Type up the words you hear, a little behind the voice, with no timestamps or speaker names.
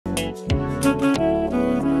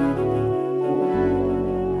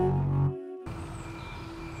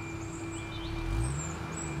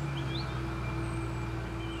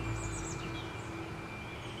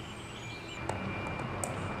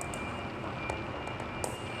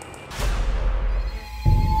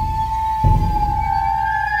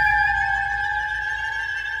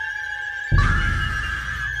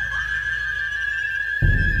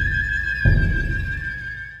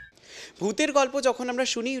ভূতের গল্প যখন আমরা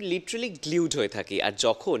শুনি লিটারালি গ্লিউড হয়ে থাকি, আর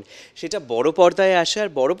যখন সেটা বড় পর্দায় আসে, আর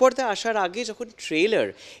বড় পর্দায় আসার আগে যখন ট্রেলার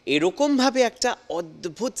এরকমভাবে একটা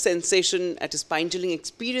অদ্ভুত সেন্সেশন, একটা স্পাইন চিলিং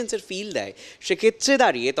এক্সপিরিয়েন্সের ফিল দেয়, সেক্ষেত্রে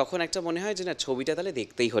দাঁড়িয়ে তখন একটা মনে হয় যে না, ছবিটা তাহলে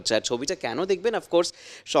দেখতেই হচ্ছে। আর ছবিটা কেন দেখবেন, অফকোর্স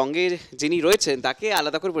সঙ্গে যিনি রয়েছেন তাকে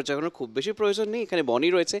আলাদা করে পরিচয় করানোর খুব বেশি প্রয়োজন নেই। এখানে বনি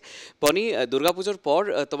রয়েছে। বনি, দুর্গাপুজোর পর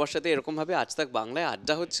তোমার সাথে এরকমভাবে আজ তাক বাংলায়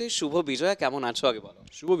আড্ডা হচ্ছে। শুভ বিজয়া, কেমন আছো আগে বলো।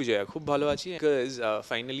 শুভ বিজয়া, খুব ভালো আছি বিকজ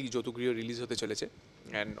ফাইনালি জতুগৃহ রিলিজ হতে চলেছে।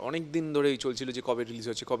 অ্যান্ড অনেক দিন ধরেই চলছিল যে কবে রিলিজ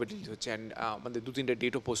হচ্ছে অ্যান্ড আমাদের 2-3টে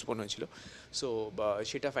ডেটও পোস্টপোন হয়েছিল। সো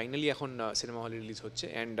সেটা ফাইনালি এখন সিনেমা হলে রিলিজ হচ্ছে।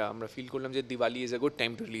 অ্যান্ড আমরা ফিল করলাম যে Diwali is a good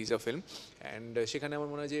time to release a film. And সেখানে আমার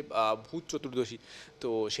মনে হয় যে ভূত চতুর্দশী, তো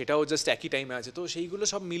সেটাও জাস্ট একই টাইমে আছে। তো সেইগুলো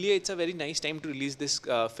সব মিলিয়ে it's a very nice time to release this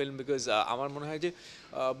film, because আমার মনে হয় যে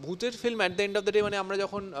ভূতের film at the end of the day, মানে আমরা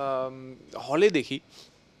যখন হলে দেখি,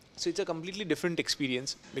 so it's a completely different experience,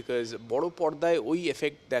 because বড় পর্দায় ওই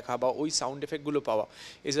এফেক্ট দেখা বা ওই সাউন্ড এফেক্টগুলো পাওয়া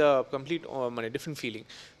ইজ আ কমপ্লিট মানে ডিফারেন্ট ফিলিং।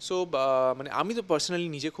 সো মানে আমি তো পার্সোনালি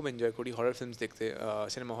নিজে খুব এনজয় করি হরর ফিল্মস দেখতে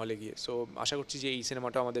সিনেমা হলে গিয়ে। সো আশা করছি যে এই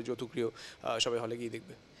সিনেমাটা আমাদের যৌতুকপ্রিয় সবাই হলে গিয়ে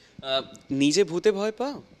দেখবে। নিজে ভূতে ভয়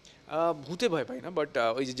পাও? ভূতে ভয় পাই না, বাট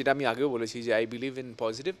ওই যেটা আমি আগেও বলেছি যে I believe in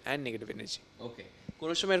positive and negative energy. ওকে,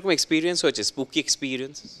 কোনো সময় এরকম এক্সপিরিয়েন্স হয়েছে, স্পুকি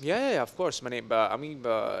এক্সপিরিয়েন্স? অফকোর্স, মানে আমি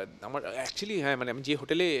আমার অ্যাকচুয়ালি, হ্যাঁ, মানে আমি যে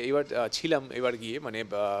হোটেলে এবার ছিলাম, এবার গিয়ে মানে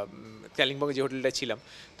কালিম্পংয়ে যে হোটেলটায় ছিলাম,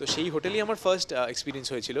 তো সেই হোটেলেই আমার ফার্স্ট এক্সপিরিয়েন্স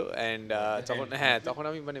হয়েছিল। অ্যান্ড তখন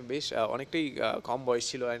আমি মানে বেশ অনেকটাই কম বয়স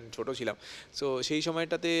ছিল অ্যান্ড ছোটো ছিলাম। সো সেই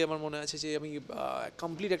সময়টাতে আমার মনে আছে যে আমি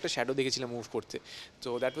কমপ্লিট একটা শ্যাডো দেখেছিলাম মুভ করতে। তো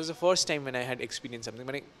that was the first time when I had experienced something,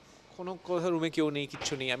 মানে কোনো কোথাও রুমে কেউ নেই,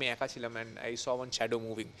 কিচ্ছু নেই, আমি একা ছিলাম and I saw one shadow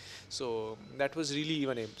moving. So that was really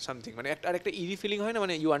মানে সামথিং, মানে একটা ইরি ফিলিং হয় না,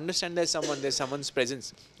 মানে you understand that someone's presence.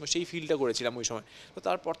 তো সেই ফিলটা করেছিলাম ওই সময়। তো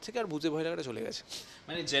তারপর থেকে আর ভূতে ভয় লাগাটা চলে গেছে।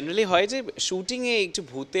 মানে জেনারেলি হয় যে শুটিংয়ে একটু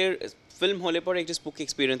ভূতের ফিল্ম হলে পরে একটু স্পুকি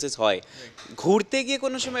এক্সপিরিয়েন্সেস হয়। ঘুরতে গিয়ে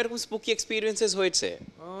কোনো সময় এরকম স্পুকি এক্সপিরিয়েন্সেস হয়েছে?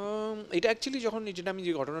 এটা অ্যাকচুয়ালি যখন যেটা আমি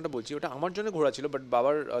যে ঘটনাটা বলছি, ওটা আমার জন্য ঘোরা ছিল, বাট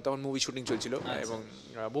বাবার তখন মুভি শুটিং চলছিল এবং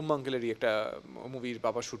বুম্বা আঙ্কেলেরই একটা মুভির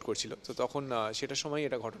বাবা শ্যুট করছিল। তো তখন সেটার সময়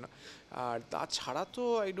এটা ঘটনা। আর তাছাড়া তো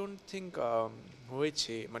আই ডোন্ট থিঙ্ক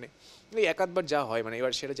হয়েছে, মানে এই একাধবার যা হয়, মানে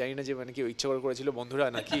এবার সেটা জানি না যে মানে কেউ ইচ্ছা করে করেছিল বন্ধুরা,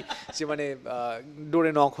 নাকি যে মানে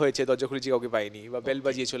ডোরে নক হয়েছে, দরজা খুলেছি কাউকে পাইনি, বা বেল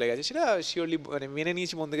বাজিয়ে চলে গেছে, সেটা শিওরলি মানে মেনে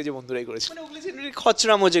নিয়েছি মন থেকে যে বন্ধুরাই করেছে, মানে ওগুলো জেনারেলি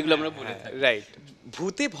খচরামো যেগুলো আমরা বলে থাকি। রাইট।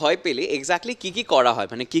 ভূতে ভয় পেলে এক্স্যাক্টলি কি কি করা হয়,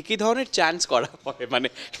 মানে কি কি ধরনের চান্স করা হয়, মানে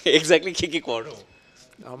এক্স্যাক্টলি কি কি করো?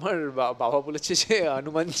 আমার বাবা বলেছে যে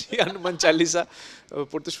হনুমান চালিসা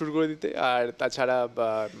পড়তে শুরু করে দিতে। আর তাছাড়া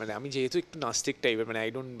মানে আমি যেহেতু একটু নাস্তিক টাইপের, মানে আই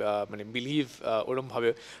ডোন্ট মানে বিলিভ ওরমভাবে,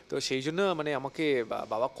 তো সেই জন্য মানে আমাকে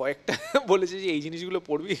বাবা কয়েকটা বলেছে যে এই জিনিসগুলো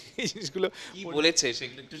পড়বি, এই জিনিসগুলো বলেছে,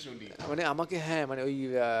 সেগুলো একটু শুনি। মানে আমাকে, হ্যাঁ, মানে ওই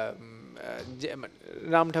যে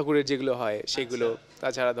রাম ঠাকুরের যেগুলো হয় সেগুলো,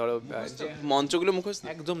 তাছাড়া ধরো মন্ত্রগুলো মুখস্থ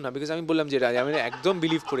একদম না, বিকজ আমি বললাম যে আমি একদম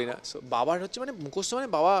বিলিভ করি না। সো বাবার হচ্ছে মানে মুখস্থ, মানে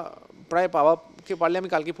প্রায় বাবাকে পারলে আমি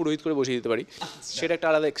কালকে পুরোহিত করে বসিয়ে দিতে পারি, সেটা একটা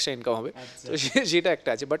আলাদা এক্সট্রা ইনকাম হবে। তো সেটা একটা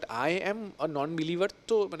আছে, but I am a non believer.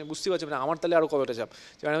 তো মানে বুঝতে পারছি, মানে আমার তাহলে আরও কতটা চাপ,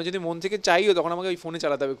 মানে আমি যদি মন থেকে চাইও তখন আমাকে ওই ফোনে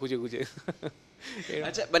চালাতে হবে খুঁজে খুঁজে।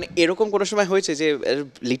 আচ্ছা, মানে এরকম কোনো সময় হয়েছে যে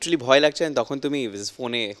লিটারালি ভয় লাগছে তখন তুমি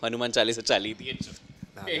ফোনে হনুমান চালিসা চালিয়ে দিয়েছো?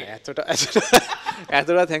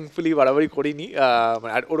 এতটা থ্যাঙ্কফুলি বাড়াবাড়ি করিনি,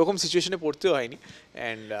 আর ওরকম সিচুয়েশনে পড়তেও হয়নি।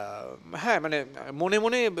 অ্যান্ড হ্যাঁ, মানে মনে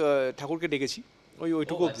মনে ঠাকুরকে ডেকেছি,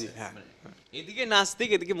 ওইটুকু অবধি। হ্যাঁ, এদিকে নাস্তিক,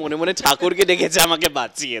 এদিকে মনে মনে ঠাকুরকে ডেকেছে আমাকে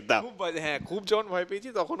বাঁচিয়ে দাও। হ্যাঁ, খুব যখন ভয় পেয়েছি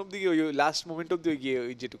তখন অব্দি ওই লাস্ট মোমেন্ট অব্দি গিয়ে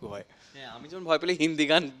ওই যেটুকু হয়। হ্যাঁ, আমি যখন ভয় পেলে হিন্দি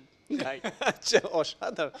গান গাই। আচ্ছা,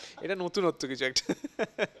 অসাধারণ, এটা নতুনত্ব কিছু একটা।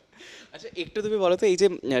 আচ্ছা, একটু তুমি বলো তো, এই যে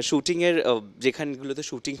শুটিংয়ের যেখানগুলোতে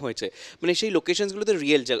শুটিং হয়েছে, মানে সেই লোকেশনসগুলোতে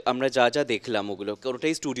রিয়েল আমরা যা যা দেখলাম ওগুলো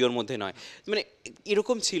কোনোটাই স্টুডিওর মধ্যে নয়, মানে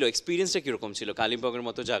এরকম ছিল এক্সপিরিয়েন্সটা কীরকম ছিল কালিম্পংয়ের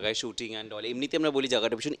মতো জায়গায় শুটিং অ্যান্ড অল? এমনিতে আমরা বলি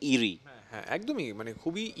জায়গাটা ভীষণ ইরি। হ্যাঁ, একদমই, মানে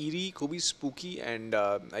খুবই ইরি, খুবই স্পুকি। অ্যান্ড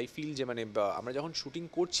আই ফিল যে মানে আমরা যখন শুটিং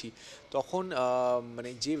করছি তখন মানে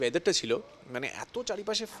যে ওয়েদারটা ছিল, মানে এত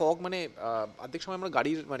চারিপাশে ফগ, মানে অর্ধেক সময় আমরা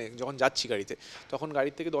গাড়ির, মানে যখন যাচ্ছি গাড়িতে, তখন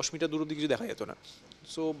গাড়ির থেকে 10 মিটার দূর অব্দি কিছু দেখা যেত না।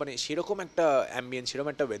 সো মানে সেরকম একটা অ্যাম্বিয়েন্স, সেরকম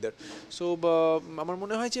একটা ওয়েদার। সো আমার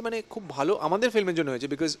মনে হয় যে মানে খুব ভালো আমাদের ফিল্মের জন্য হয়েছে,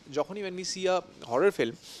 বিকজ যখনই when we see a horror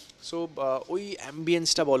film, so ওই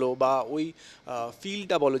অ্যাম্বিয়েন্সটা বলো বা ওই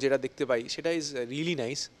ফিলটা বলো যেটা দেখতে পাই, সেটা ইজ রিয়েলি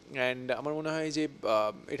নাইস। অ্যান্ড আমার মনে হয় যে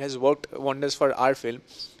it has worked wonders for our film.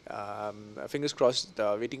 Fingers crossed,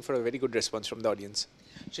 waiting for a very good response from the audience.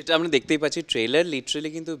 সেটা আমরা দেখতেই পাচ্ছি, ট্রেলার লিটারালি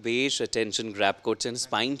কিন্তু বেশ টেনশন গ্র্যাব করছেন,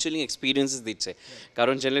 স্পাইন চিলিং এক্সপিরিয়েন্সেস দিচ্ছে।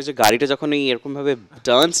 কারণ জেনারেলি যে গাড়িটা যখন এই এরকমভাবে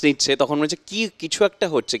টার্নস নিচ্ছে তখন মনে হচ্ছে কিছু একটা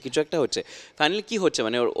হচ্ছে। ফাইনালি কি হচ্ছে,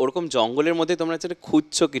 মানে ওরকম জঙ্গলের মধ্যে তোমরা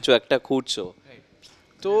খুঁজছো, কিছু একটা খুঁজছো?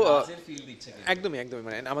 তো একদমই একদমই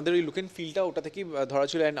মানে আমাদের ওই লুক অ্যান্ড ফিলটা ওটা থেকেই ধরা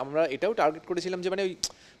ছিল, অ্যান্ড আমরা এটাও টার্গেট করেছিলাম যে মানে ওই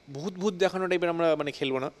ভূত ভূত দেখানো টাইপের আমরা মানে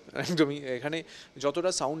খেলবো না একদমই। এখানে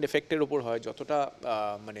যতটা সাউন্ড এফেক্টের ওপর হয়, যতটা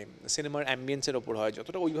মানে সিনেমার অ্যাম্বিয়েন্সের ওপর হয়,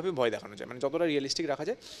 যতটা ওইভাবে ভয় দেখানো যায়, মানে যতটা রিয়েলিস্টিক রাখা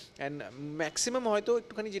যায়। অ্যান্ড ম্যাক্সিমাম হয়তো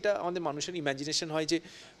একটুখানি যেটা আমাদের মানুষের ইম্যাজিনেশন হয় যে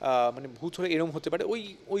মানে ভূত হলে এরম হতে পারে,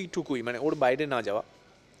 ওইটুকুই, মানে ওর বাইরে না যাওয়া।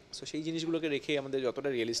 সো সেই জিনিসগুলোকে রেখে আমাদের যতটা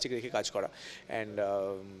রিয়েলিস্টিক রেখে কাজ করা। অ্যান্ড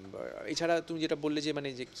এছাড়া তুমি যেটা বললে যে মানে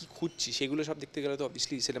যে কী খুঁজছি, সেগুলো সব দেখতে গেলে তো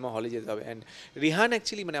অবভিয়াসলি সিনেমা হলে যেতে হবে। অ্যান্ড রেহান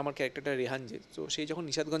অ্যাকচুয়ালি মানে আমার ক্যারেক্টারটা রেহান, যে তো সেই যখন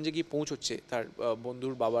নিষাদগঞ্জে গিয়ে পৌঁছচ্ছে তার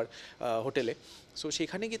বন্ধুর বাবার হোটেলে, সো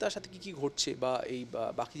সেখানে গিয়ে তার সাথে কী কী ঘটছে, বা এই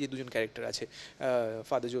বাকি যে দুজন ক্যারেক্টার আছে,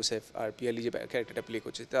 ফাদার জোসেফ আর পিয়ালি যে ক্যারেক্টারটা প্লে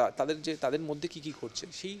করছে, তাদের মধ্যে কী কী ঘটছে,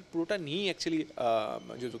 সেই পুরোটা নিয়েই অ্যাকচুয়ালি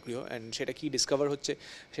জতুগৃহ। অ্যান্ড সেটা কী ডিসকভার হচ্ছে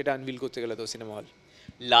সেটা আনভিল করতে গেলে তো সিনেমা হল।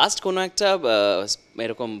 লাস্ট কোনো একটা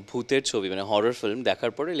এরকম ভূতের ছবি মানে হরর ফিল্ম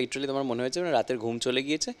দেখার পরে লিটারালি তোমার মনে হয়েছে মানে রাতের ঘুম চলে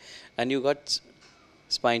গিয়েছে and you got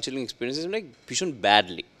spine chilling experiences like ভীষণ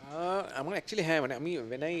ব্যাডলি? আমার অ্যাকচুয়ালি হ্যাঁ, মানে আমি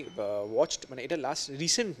ওয়েন আই ওয়াচড, মানে এটা লাস্ট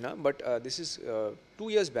রিসেন্ট না, but this is 2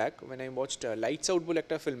 years back when I watched lights out বলে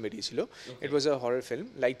একটা ফিল্ম বেরিয়েছিল। ইট ওয়াজ আ হরর ফিল্ম,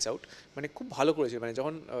 লাইটস আউট। মানে খুব ভালো করেছে, মানে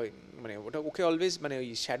যখন মানে ওটা ওকে অলওয়েজ মানে ওই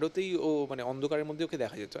শ্যাডোতেই ও মানে অন্ধকারের মধ্যে ওকে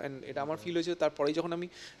দেখা যেত। অ্যান্ড এটা আমার ফিল হয়েছে তারপরেই যখন আমি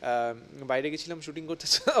বাইরে গেছিলাম শুটিং করতে,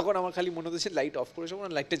 তখন আমার খালি মনে হচ্ছে লাইট অফ করে শোবো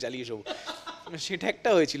না লাইটটা জ্বালিয়ে শোবো। সেটা একটা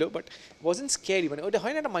হয়েছিল, বাট ওয়াজন্ট স্ক্যারি। মানে ওটা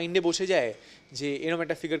হয় না, একটা মাইন্ডে বসে যায় যে এরকম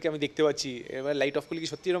একটা ফিগারকে আমি দেখতে পাচ্ছি, এবার লাইট অফ করলে কি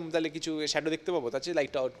সত্যি এরকম তাহলে কিছু শ্যাডো দেখতে পাবো, তার চেয়ে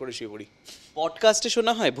লাইটটা আউট করে শুয়ে পড়ি। পডকাস্টে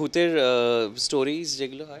শোনা হয় ভূতের স্টোরিজ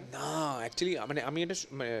যেগুলো হয়? না অ্যাকচুয়ালি মানে আমি এটা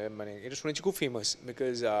মানে এটা শুনেছি খুব ফেমাস,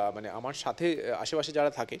 বিকজ মানে আমার সাথে আশেপাশে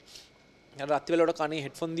যারা থাকে রাত্রিবেলা ওরা কানে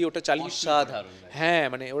হেডফোন দিয়ে ওটা চালিয়ে, সাধারণ। হ্যাঁ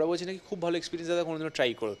মানে ওরা বলছে নাকি খুব ভালো এক্সপিরিয়েন্স, দাদা কোনোদিনও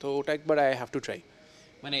ট্রাই করো, তো ওটা একবার আই হ্যাভ টু ট্রাই।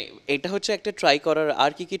 মানে এটা হচ্ছে একটা ট্রাই করার,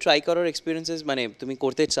 আর কি কি ট্রাই করার এক্সপিরিয়েন্সেস মানে তুমি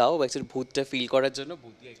করতে চাও বা একটা ভূতটা ফিল করার জন্য,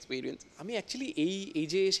 ভূতি এক্সপিরিয়েন্স? আমি অ্যাকচুয়ালি এই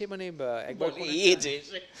যে এসে মানে একবার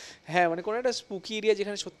হ্যাঁ মানে কোনো একটা স্পুকি এরিয়া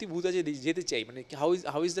যেখানে সত্যি ভূত আছে যেতে চাই। মানে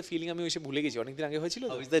হাউ ইজ দ্য ফিলিং আমি এসে ভুলে গেছি, অনেকদিন আগে হয়েছিল।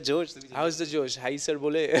 হাউ ইজ দ্য জোশ? হাউ ইজ দ্য জোশ, হাই স্যার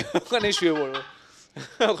বলে ওখানে শুয়ে পড়বো,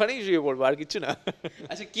 ওখানেই শুয়ে পড়বো, আর কিচ্ছু না।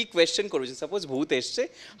 আচ্ছা কি কোয়েশ্চেন করবে, সাপোজ ভূত এসছে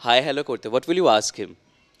হাই হ্যালো করতে, what will you ask him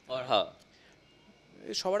or her?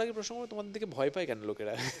 সবার আগে প্রশ্ন করবো তোমাদের দিকে ভয় পায় কেন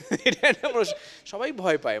লোকেরা, এটা একটা প্রশ্ন। সবাই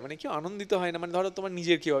ভয় পায়, মানে কেউ আনন্দিত হয় না, মানে ধরো তোমার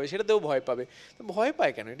নিজের কী হবে সেটাতেও ভয় পাবে, তো ভয়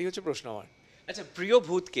পায় কেন, এটাই হচ্ছে প্রশ্ন আমার। আচ্ছা প্রিয়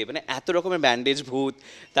ভূতকে মানে এত রকমের ব্যান্ডেজ ভূত,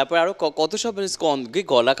 তারপর আরো কত সব স্কন্দ,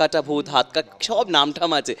 গলা কাটা ভূত, হাত কাটা, সব নাম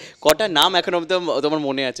ঠাম আছে, কটা নাম এখন অব্দি তোমার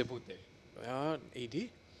মনে আছে ভূতের? এইটি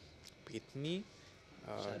পেতনি,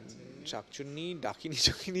 শাকচুন্নি, ডাকিনি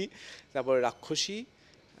চুকিনি, তারপর রাক্ষসী,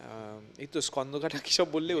 এই তো স্কন্দকাটা কী সব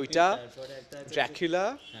বললে ওইটা, ড্র্যাকুলা,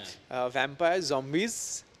 ভ্যাম্পায়ার, জম্বিজ,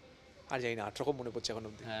 আর জানি না 8 রকম মনে পড়ছে এখন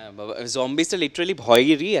অব্দি। হ্যাঁ বাবা, জম্বিসটা লিটারালি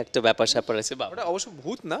ভয়েরই একটা ব্যাপার স্যাপার আছে বাবা। ওটা অবশ্য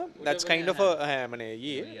ভূত না, দ্যাটস কাইন্ড অফ হ্যাঁ মানে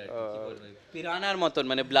পিরানার মতন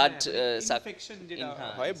মানে ব্লাড ইনফেকশন যেটা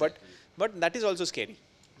হয়, but that is also scary.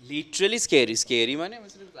 Literally scary মানে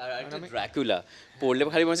ড্র্যাকুলা পড়লে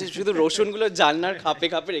খালি মনে হচ্ছে শুধু রসুনগুলো জানলার খাপে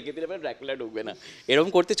খাপে রেখে দিলে ড্র্যাকুলা ঢুকবে না, এরকম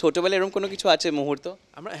করতে ছোটবেলায় এরকম কোনো কিছু আছে মুহূর্ত?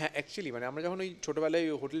 আমরা হ্যাঁ অ্যাকচুয়ালি মানে আমরা যখন ওই ছোটোবেলায়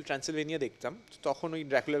হোটেল ট্রান্সিলভেনিয়া দেখতাম, তখন ওই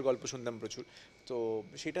ড্র্যাকুলার গল্প শুনতাম প্রচুর। তো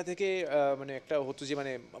সেটা থেকে মানে একটা হতো যে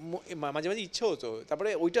মানে মাঝে মাঝে ইচ্ছে হতো। তারপরে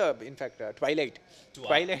ওইটা ইনফ্যাক্ট টুয়াইলাইট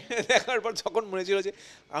দেখার পর তখন মনে ছিল যে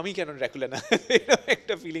আমি কেন ড্র্যাকুলা না, এরকম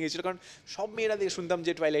একটা ফিলিং এসেছিলো। কারণ সব মেয়েরা দিয়ে শুনতাম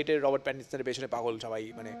যে টুয়াইলাইটের রবার্ট প্যাটিনসনের পেছনে পাগল সবাই,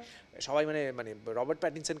 মানে সবাই মানে মানে রবার্ট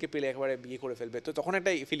প্যাটিনসনকে পেলে একেবারে বিয়ে করে ফেলবে। তো তখন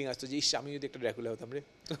একটা ফিলিং আসতো যে ইস আমি যদি একটা ড্র্যাকুলা হতাম রে।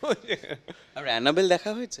 আর অ্যানাবেল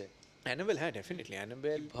দেখা হয়েছে? অ্যানাবেল হ্যাঁ ডেফিনেটলি,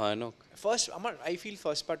 অ্যানাবেল ভয়ানক। ফার্স্ট আমার I feel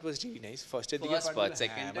first part was really nice, ফার্স্টের দিকে part,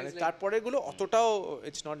 second মানে is like- তারপরেগুলো অতটাও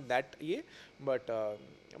ইটস নট দ্যাট ইয়ে, বাট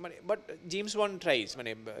মানে বাট জেমস ওয়ান ট্রাইস,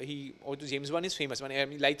 মানে ওই তো জেমস ওয়ান ইজ ফেমাস, মানে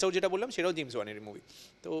আমি লাইটস আউট যেটা বললাম সেটাও জেমস ওয়ানের মুভি।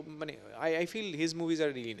 তো মানে I feel his movies are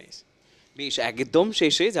really nice. বেশ, একদম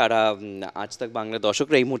শেষে যারা আজ তাক বাংলা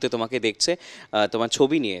দর্শকরা এই মুহূর্তে তোমাকে দেখছে, তোমার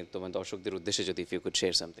ছবি নিয়ে তোমার দর্শকদের উদ্দেশ্যে যদি if you could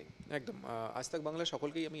share something. একদম আজ তাক বাংলা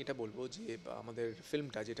সকলকেই আমি এটা বলবো যে আমাদের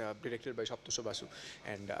ফিল্মটা যেটা ডিরেক্টেড বাই সপ্তর্ষ বাসু,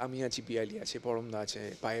 অ্যান্ড আমি আছি, পিয়ালি আছে, পরমদা আছে,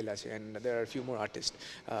 পায়েল আছে, and there R few more artist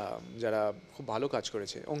যারা খুব ভালো কাজ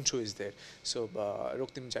করেছে। Anshu is there, so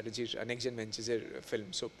Raktim চ্যাটার্জির next gen ভেঞ্চার্সের film.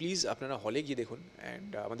 So please আপনারা হলে গিয়ে দেখুন, অ্যান্ড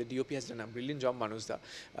আমাদের DOP has done a brilliant job, মানুষদা।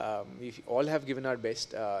 We all have given our best.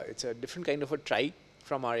 It's a different kind of a try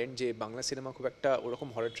from R and, যে Bangla cinema খুব একটা ওরকম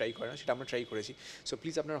horror try করে না, সেটা আমরা ট্রাই করেছি। সো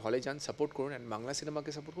প্লিজ আপনারা হলে যান, সাপোর্ট করুন, অ্যান্ড বাংলা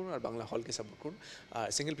সিনেমাকে সাপোর্ট করুন, আর বাংলা হলকে সাপোর্ট করুন, আর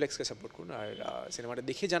সিঙ্গেল প্লেক্সকে সাপোর্ট করুন। আর সিনেমাটা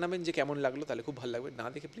দেখে জানাবেন যে কেমন লাগলো, তাহলে খুব ভালো লাগবে, না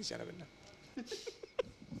দেখে প্লিজ জানাবেন না।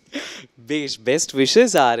 বেশ, বেস্ট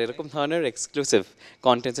উইশেস, আর এরকম ধরনের এক্সক্লুসিভ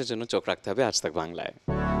কন্টেন্টের জন্য চোখ রাখতে হবে আজ তাক বাংলায়।